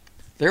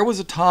 There was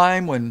a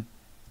time when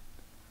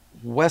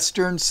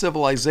Western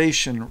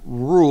civilization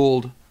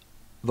ruled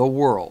the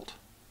world.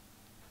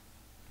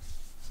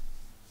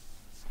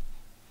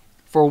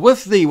 For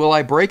with thee will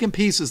I break in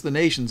pieces the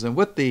nations, and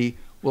with thee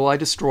will I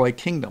destroy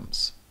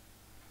kingdoms.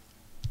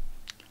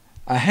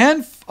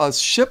 A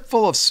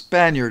shipful of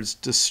Spaniards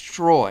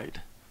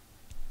destroyed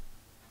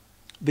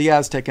the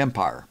Aztec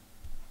Empire,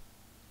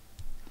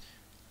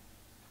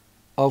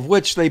 of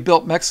which they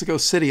built Mexico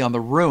City on the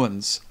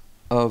ruins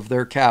of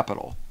their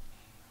capital.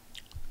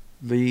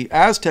 The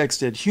Aztecs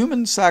did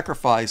human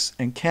sacrifice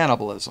and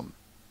cannibalism,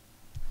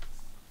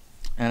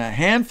 and a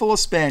handful of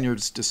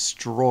Spaniards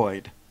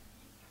destroyed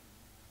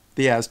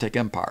the Aztec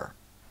Empire,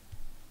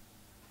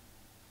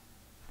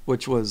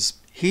 which was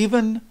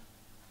heathen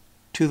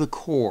to the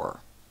core.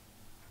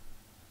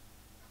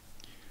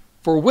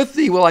 For with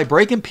thee will I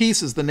break in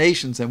pieces the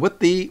nations, and with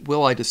thee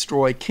will I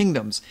destroy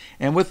kingdoms.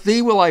 And with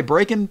thee will I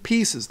break in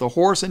pieces the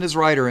horse and his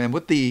rider, and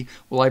with thee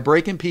will I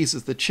break in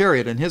pieces the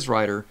chariot and his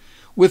rider.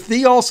 With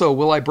thee also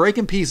will I break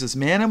in pieces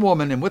man and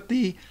woman, and with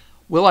thee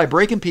will I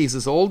break in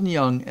pieces old and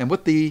young, and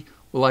with thee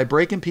will I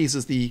break in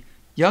pieces the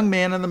young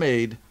man and the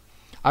maid.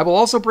 I will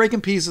also break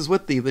in pieces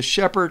with thee the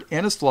shepherd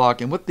and his flock,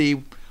 and with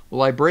thee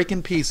will I break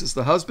in pieces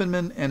the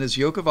husbandman and his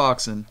yoke of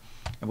oxen,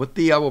 and with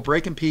thee I will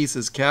break in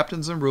pieces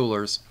captains and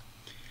rulers.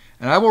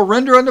 And I will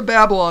render unto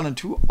Babylon and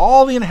to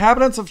all the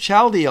inhabitants of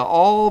Chaldea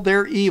all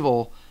their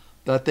evil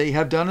that they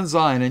have done in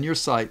Zion in your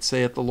sight,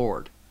 saith the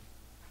Lord.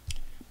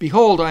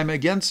 Behold, I am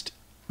against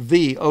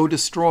thee, O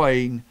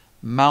destroying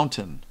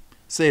mountain,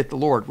 saith the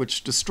Lord,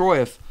 which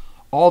destroyeth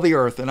all the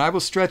earth. And I will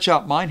stretch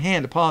out mine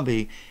hand upon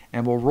thee,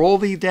 and will roll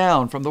thee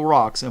down from the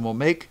rocks, and will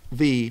make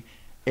thee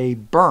a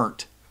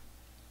burnt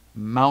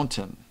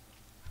mountain.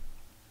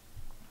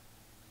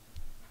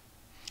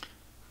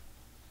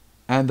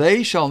 And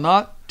they shall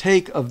not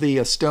take of thee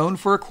a stone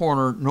for a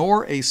corner,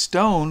 nor a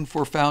stone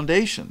for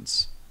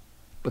foundations,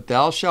 but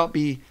thou shalt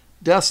be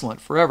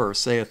desolate forever,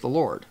 saith the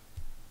Lord.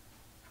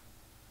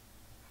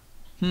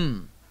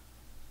 You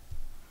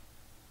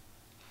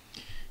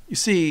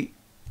see,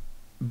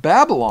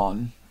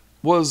 Babylon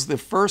was the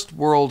first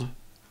world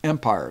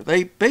empire.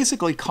 They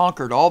basically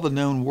conquered all the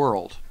known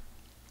world.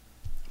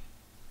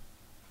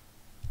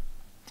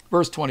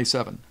 Verse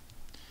 27.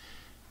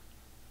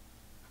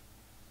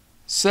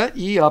 Set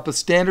ye up a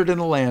standard in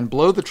the land,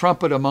 blow the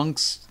trumpet among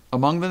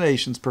the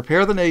nations,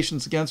 prepare the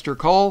nations against her,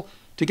 call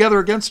together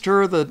against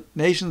her the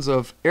nations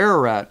of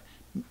Ararat,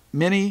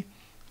 Minni,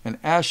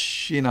 and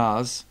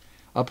Ashkenaz,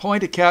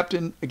 appoint a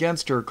captain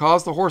against her,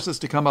 cause the horses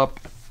to come up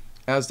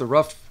as the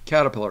rough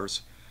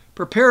caterpillars.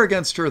 Prepare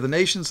against her the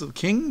nations of the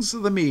kings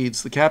of the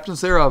Medes, the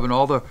captains thereof, and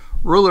all the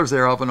rulers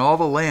thereof, and all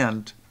the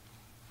land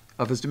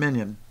of his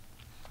dominion.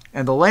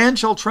 And the land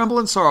shall tremble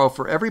in sorrow,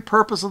 for every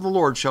purpose of the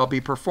Lord shall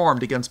be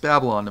performed against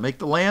Babylon, to make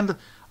the land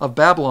of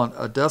Babylon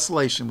a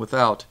desolation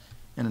without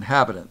an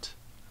inhabitant.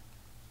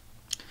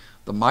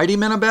 The mighty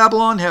men of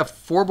Babylon have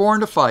forborne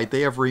to fight.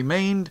 They have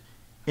remained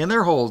in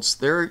their holds.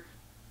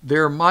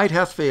 Their might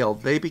hath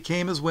failed. They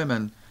became as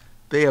women.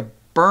 They have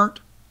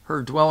burnt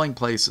her dwelling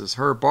places.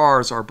 Her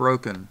bars are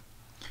broken.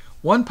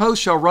 One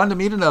post shall run to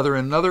meet another,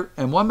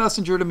 and one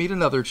messenger to meet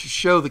another, to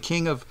show the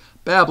king of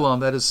Babylon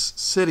that his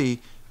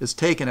city is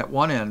taken at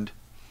one end,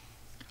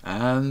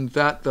 and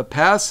that the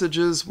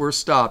passages were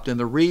stopped, and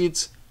the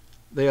reeds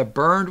they have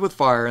burned with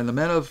fire, and the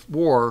men of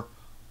war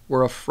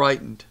were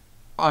affrighted.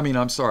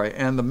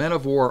 And the men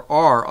of war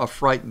are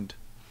affrighted.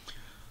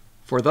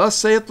 For thus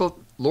saith the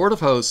Lord of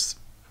hosts,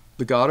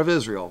 the God of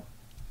Israel,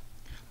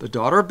 the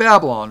daughter of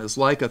Babylon is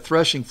like a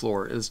threshing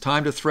floor. It is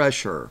time to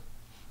thresh her.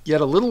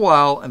 Yet a little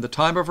while, and the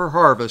time of her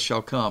harvest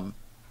shall come.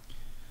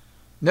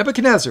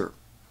 Nebuchadnezzar,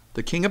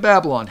 the king of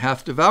Babylon,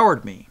 hath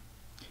devoured me.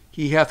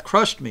 He hath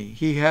crushed me.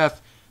 He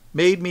hath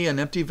made me an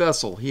empty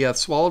vessel. He hath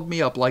swallowed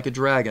me up like a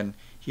dragon.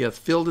 He hath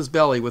filled his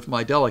belly with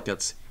my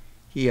delicates.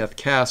 He hath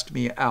cast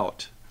me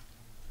out.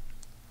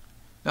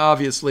 Now,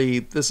 obviously,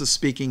 this is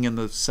speaking in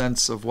the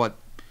sense of what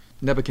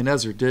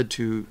Nebuchadnezzar did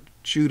to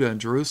Judah and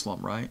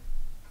Jerusalem, right?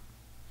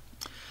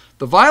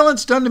 The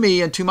violence done to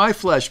me and to my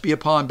flesh be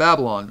upon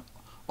Babylon.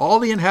 All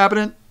the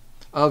inhabitant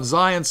of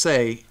Zion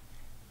say,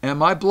 and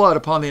my blood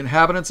upon the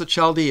inhabitants of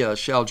Chaldea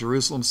shall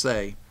Jerusalem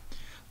say.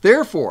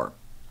 Therefore,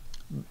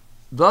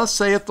 thus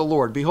saith the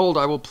Lord, behold,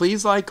 I will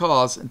please thy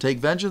cause, and take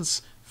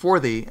vengeance for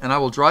thee, and I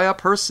will dry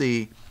up her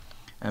sea,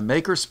 and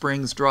make her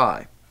springs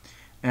dry.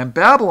 And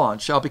Babylon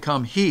shall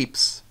become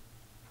heaps,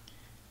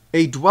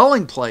 a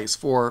dwelling place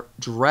for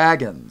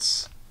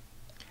dragons,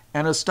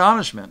 an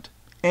astonishment,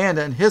 and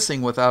an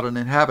hissing without an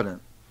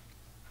inhabitant.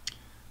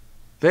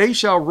 They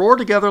shall roar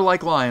together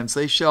like lions,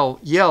 they shall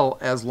yell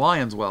as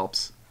lions'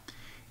 whelps.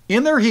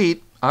 In their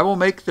heat I will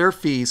make their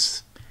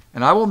feasts,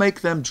 and I will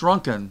make them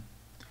drunken,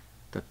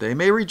 that they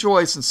may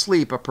rejoice and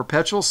sleep a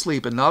perpetual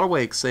sleep and not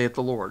awake, saith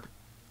the Lord.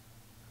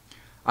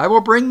 I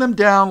will bring them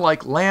down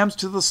like lambs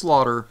to the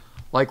slaughter,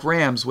 like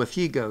rams with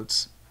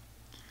he-goats.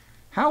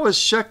 How is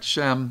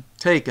Shechem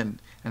taken,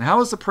 and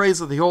how is the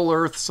praise of the whole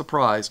earth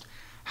surprised?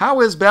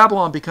 How is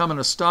Babylon become an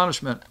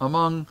astonishment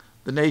among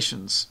the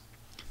nations?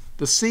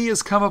 The sea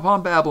is come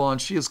upon Babylon,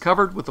 she is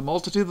covered with the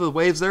multitude of the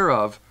waves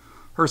thereof.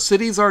 Her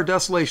cities are a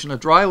desolation, a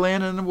dry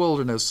land and a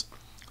wilderness,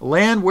 a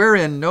land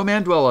wherein no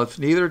man dwelleth,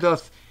 neither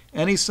doth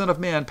any son of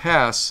man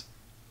pass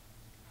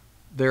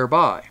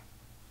thereby.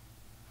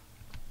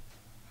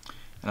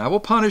 And I will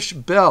punish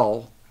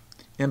Bel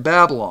in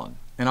Babylon,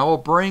 and I will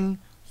bring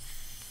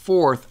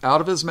forth out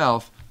of his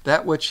mouth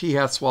that which he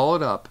hath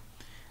swallowed up,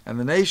 and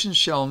the nations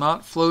shall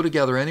not flow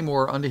together any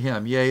more unto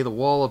him. Yea, the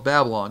wall of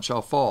Babylon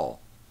shall fall.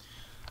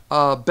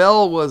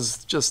 Bel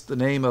was just the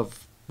name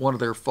of one of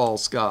their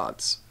false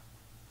gods.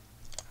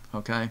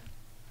 Okay?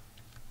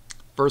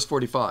 Verse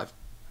 45.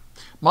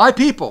 My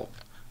people,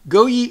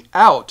 go ye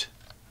out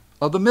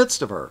of the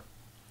midst of her,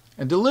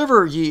 and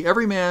deliver ye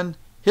every man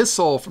his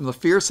soul from the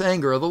fierce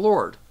anger of the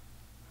Lord.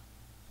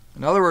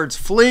 In other words,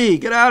 flee,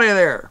 get out of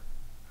there.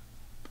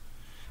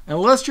 And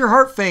lest your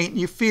heart faint, and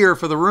you fear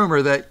for the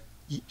rumor that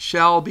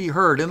shall be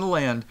heard in the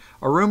land,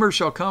 a rumor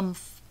shall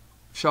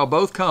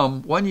both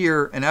come 1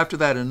 year, and after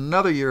that in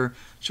another year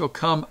shall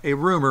come a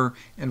rumor,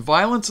 and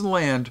violence in the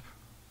land,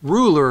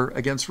 ruler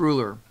against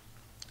ruler.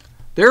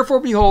 Therefore,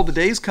 behold, the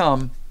days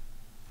come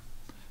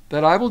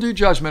that I will do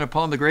judgment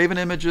upon the graven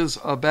images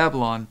of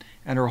Babylon,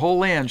 and her whole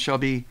land shall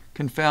be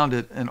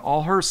confounded, and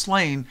all her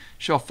slain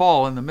shall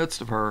fall in the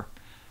midst of her.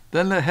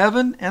 Then the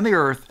heaven and the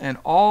earth and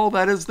all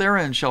that is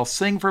therein shall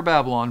sing for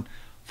Babylon,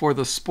 for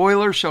the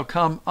spoiler shall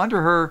come unto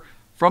her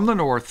from the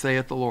north,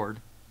 saith the Lord.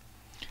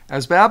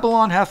 As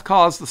Babylon hath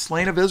caused the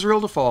slain of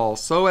Israel to fall,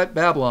 so at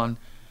Babylon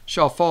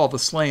shall fall the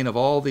slain of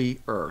all the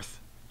earth.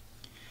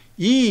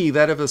 Ye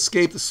that have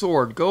escaped the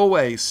sword, go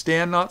away,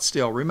 stand not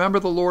still. Remember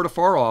the Lord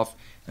afar off,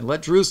 and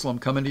let Jerusalem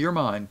come into your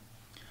mind.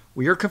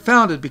 We are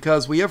confounded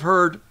because we have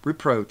heard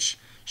reproach.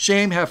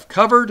 Shame hath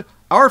covered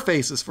our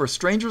faces, for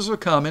strangers are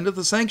come into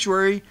the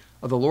sanctuary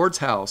of the Lord's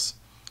house.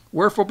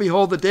 Wherefore,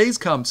 behold, the days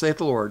come, saith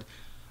the Lord,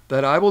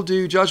 that I will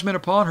do judgment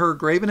upon her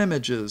graven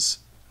images,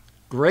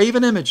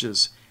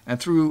 and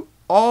through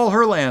all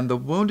her land the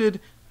wounded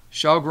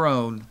shall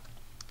groan.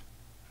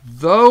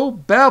 Though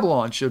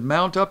Babylon should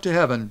mount up to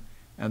heaven,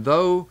 and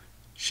though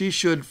she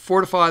should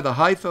fortify the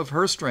height of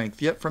her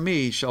strength, yet from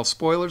me shall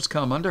spoilers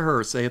come unto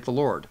her, saith the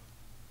Lord.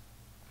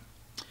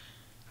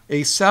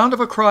 A sound of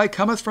a cry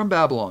cometh from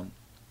Babylon,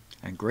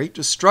 and great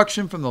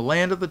destruction from the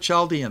land of the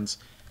Chaldeans,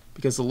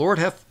 because the Lord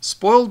hath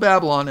spoiled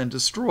Babylon and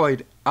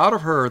destroyed out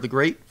of her the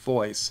great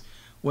voice.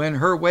 When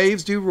her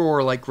waves do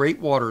roar like great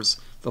waters,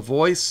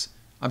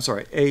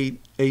 a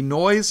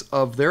noise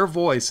of their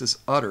voice is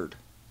uttered.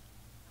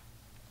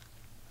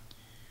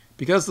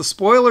 Because the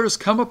spoilers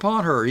come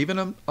upon her,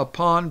 even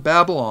upon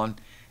Babylon,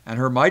 and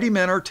her mighty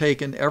men are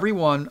taken, every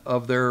one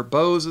of their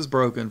bows is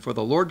broken, for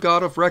the Lord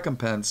God of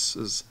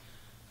recompenses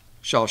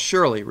shall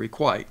surely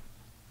requite.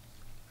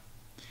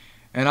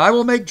 And I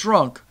will make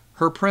drunk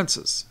her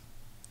princes,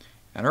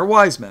 and her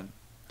wise men,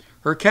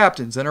 her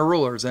captains, and her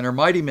rulers, and her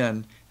mighty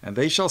men, and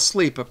they shall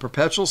sleep a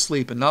perpetual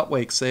sleep, and not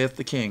wake, saith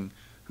the King,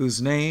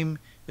 whose name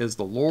is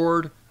the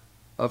Lord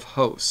of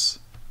hosts.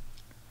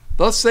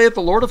 Thus saith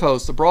the Lord of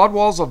hosts, the broad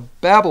walls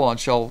of Babylon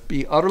shall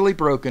be utterly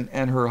broken,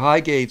 and her high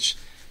gates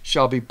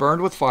shall be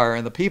burned with fire,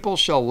 and the people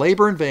shall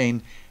labor in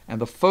vain, and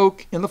the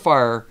folk in the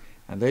fire,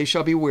 and they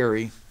shall be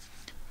weary.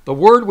 The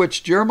word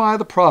which Jeremiah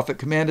the prophet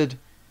commanded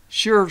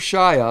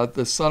Sherebiah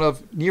the son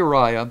of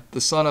Neriah,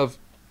 the son of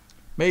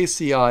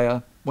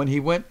Maaseiah, when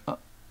he went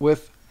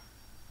with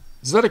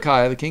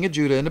Zedekiah the king of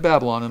Judah into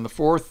Babylon in the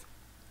 4th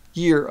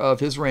year of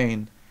his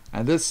reign,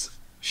 and this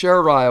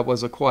Sherebiah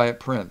was a quiet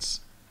prince.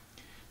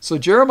 So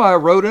Jeremiah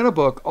wrote in a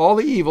book all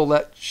the evil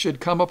that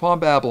should come upon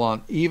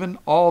Babylon, even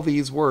all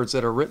these words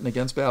that are written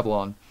against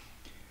Babylon.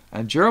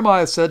 And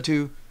Jeremiah said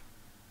to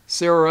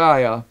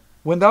Seraiah,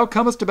 when thou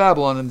comest to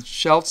Babylon and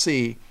shalt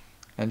see,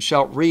 and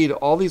shalt read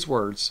all these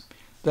words,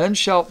 then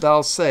shalt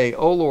thou say,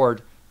 O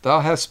Lord, thou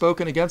hast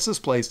spoken against this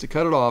place to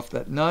cut it off,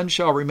 that none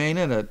shall remain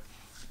in it,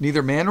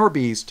 neither man nor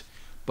beast,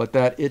 but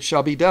that it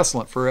shall be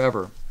desolate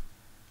forever.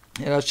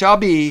 And it shall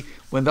be,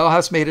 when thou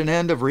hast made an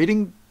end of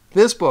reading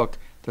this book,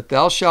 that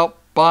thou shalt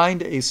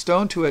bind a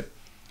stone to it,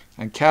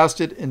 and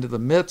cast it into the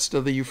midst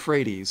of the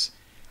Euphrates.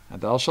 And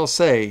thou shalt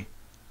say,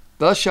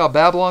 thus shall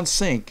Babylon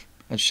sink,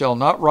 and shall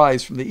not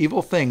rise from the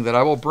evil thing that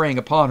I will bring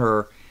upon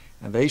her,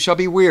 and they shall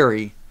be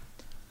weary.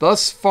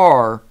 Thus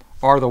far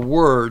are the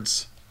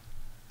words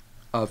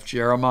of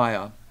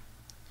Jeremiah.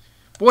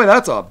 Boy,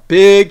 that's a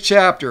big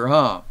chapter,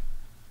 huh?